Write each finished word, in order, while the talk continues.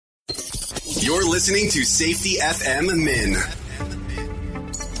You're listening to Safety FM Min.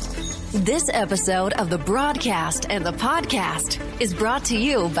 This episode of the broadcast and the podcast is brought to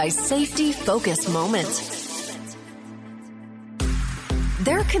you by Safety Focus Moment.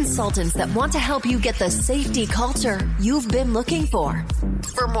 They're consultants that want to help you get the safety culture you've been looking for.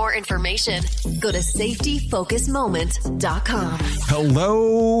 For more information, go to safetyfocusmoment.com.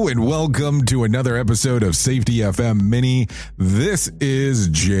 Hello and welcome to another episode of Safety FM Mini. This is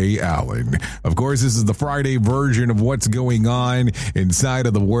Jay Allen. Of course, this is the Friday version of what's going on inside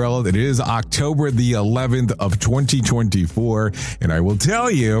of the world. It is October the 11th of 2024. And I will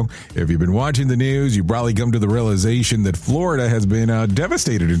tell you, if you've been watching the news, you probably come to the realization that Florida has been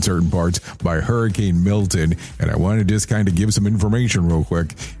devastated in certain parts by Hurricane Milton. And I want to just kind of give some information real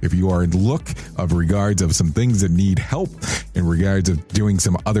quick. If you are in look of regards of some things that need help in regards of doing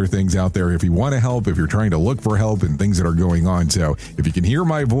some other things out there, if you want to help, if you're trying to look for help and things that are going on. So if you can hear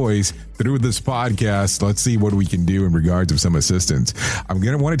my voice through this podcast, let's see what we can do in regards of some assistance. I'm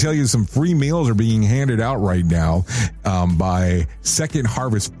going to want to tell you some free meals are being handed out right now by Second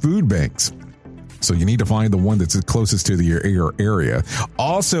Harvest Food Banks. So you need to find the one that's closest to your area.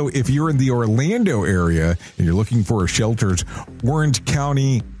 Also, if you're in the Orlando area and you're looking for a shelters,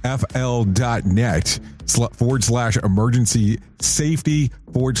 orangecountyfl.net/emergency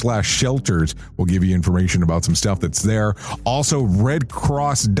safety/shelters will give you information about some stuff that's there. Also,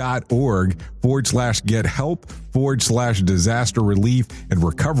 redcross.org/get help/disaster relief and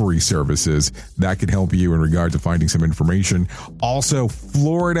recovery services. That can help you in regard to finding some information. Also,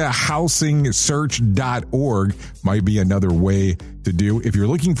 FloridaHousingSearch.org might be another way to do. If you're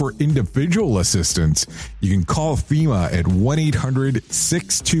looking for individual assistance, you can call FEMA at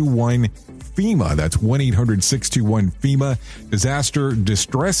 1-800-621-FEMA. That's 1-800-621-FEMA. Disaster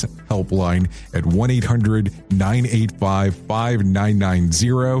Distress Helpline at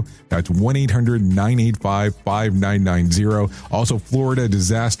 1-800-985-5990. That's 1-800-985-5990. Also, Florida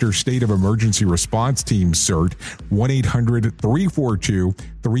Disaster State of Emergency Response Team CERT,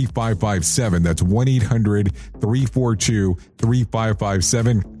 1-800-342-3557. That's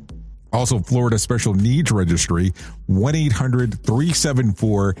 1-800-342-3557. Also, Florida Special Needs Registry,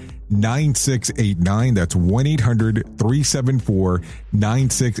 1-800-374-9689. That's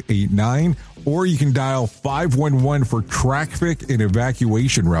 1-800-374-9689. Or you can dial 511 for traffic and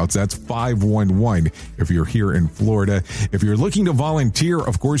evacuation routes. That's 511 if you're here in Florida. If you're looking to volunteer,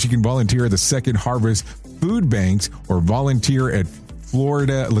 of course, you can volunteer at the Second Harvest Food Banks or volunteer at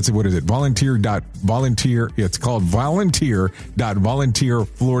Florida. Let's see, what is it? Volunteer. It's called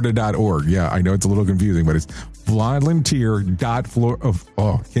volunteer.volunteerflorida.org. Yeah, I know it's a little confusing, but it's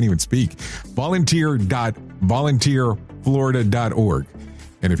volunteer.volunteerflorida.org.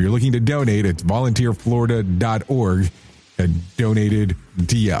 And if you're looking to donate, it's volunteerflorida.org and donated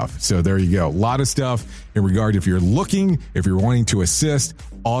DF. So there you go. A lot of stuff in regard. If you're wanting to assist,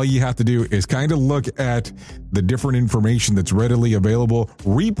 all you have to do is kind of look at the different information that's readily available.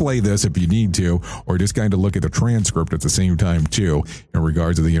 Replay this if you need to, or just kind of look at the transcript at the same time too, in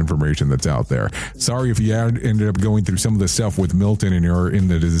regards to the information that's out there. Sorry if you ended up going through some of the stuff with Milton and you're in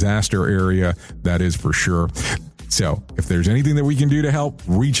the disaster area. That is for sure. So if there's anything that we can do to help,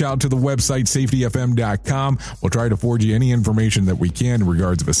 reach out to the website, safetyfm.com. We'll try to forward you any information that we can in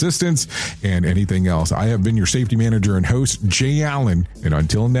regards of assistance and anything else. I have been your safety manager and host, Jay Allen. And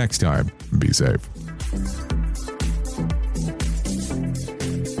until next time, be safe.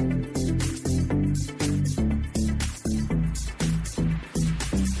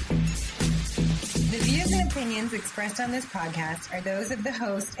 Expressed on this podcast are those of the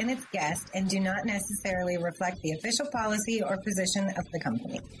host and its guest and do not necessarily reflect the official policy or position of the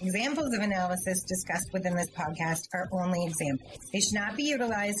company. Examples of analysis discussed within this podcast are only examples. They should not be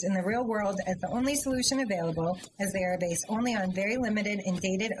utilized in the real world as the only solution available, as they are based only on very limited and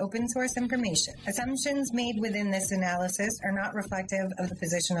dated open source information. Assumptions made within this analysis are not reflective of the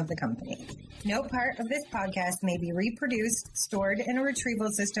position of the company. No part of this podcast may be reproduced, stored in a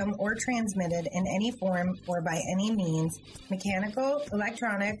retrieval system, or transmitted in any form or by any means, mechanical,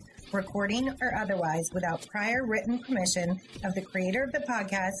 electronic, recording, or otherwise, without prior written permission of the creator of the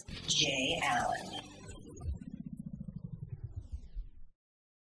podcast, Jay Allen.